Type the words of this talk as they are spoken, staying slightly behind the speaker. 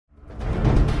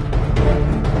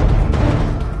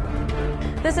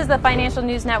This is the Financial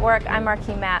News Network. I'm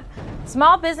Marquis Mapp.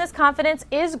 Small business confidence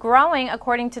is growing,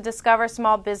 according to Discover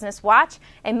Small Business Watch,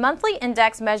 a monthly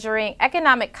index measuring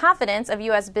economic confidence of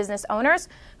U.S. business owners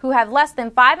who have less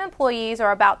than 5 employees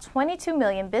or about 22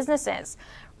 million businesses.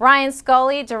 Ryan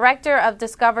Scully, director of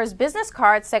Discover's business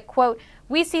card, said, quote,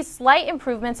 "We see slight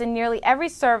improvements in nearly every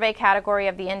survey category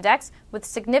of the index, with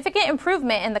significant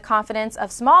improvement in the confidence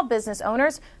of small business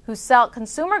owners who sell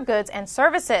consumer goods and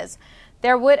services.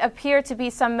 There would appear to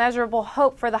be some measurable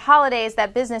hope for the holidays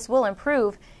that business will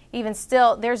improve. Even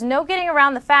still, there's no getting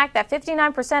around the fact that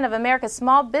 59% of America's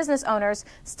small business owners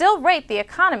still rate the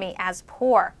economy as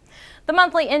poor." The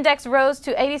monthly index rose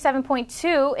to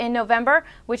 87.2 in November,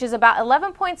 which is about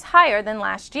 11 points higher than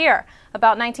last year.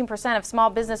 About 19% of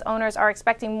small business owners are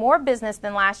expecting more business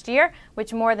than last year,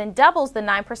 which more than doubles the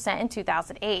 9% in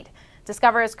 2008.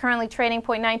 Discover is currently trading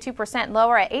 0.92%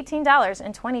 lower at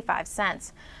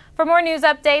 $18.25. For more news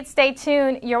updates, stay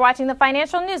tuned. You're watching the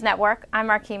Financial News Network. I'm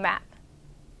Marquis Mapp.